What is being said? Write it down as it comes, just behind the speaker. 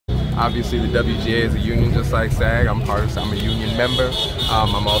Obviously, the WGA is a union just like SAG. I'm a union member.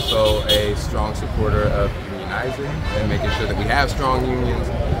 I'm also a strong supporter of unionizing and making sure that we have strong unions.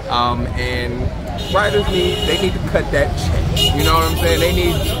 And writers need to cut that check. You know what I'm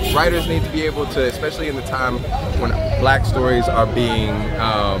saying? Writers need to be able to, especially in the time when black stories are being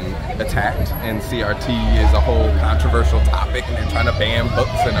attacked, and CRT is a whole controversial topic, and they're trying to ban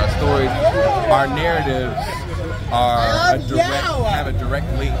books in our stories. Our narratives have a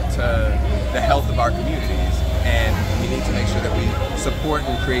direct link to the health of our communities, and we need to make sure that we support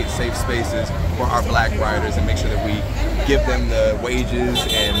and create safe spaces for our black writers and make sure that we give them the wages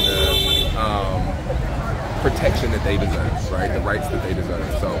and the protection that they deserve, right? The rights that they deserve.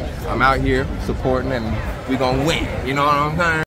 So I'm out here supporting, and we gonna win. You know what I'm saying?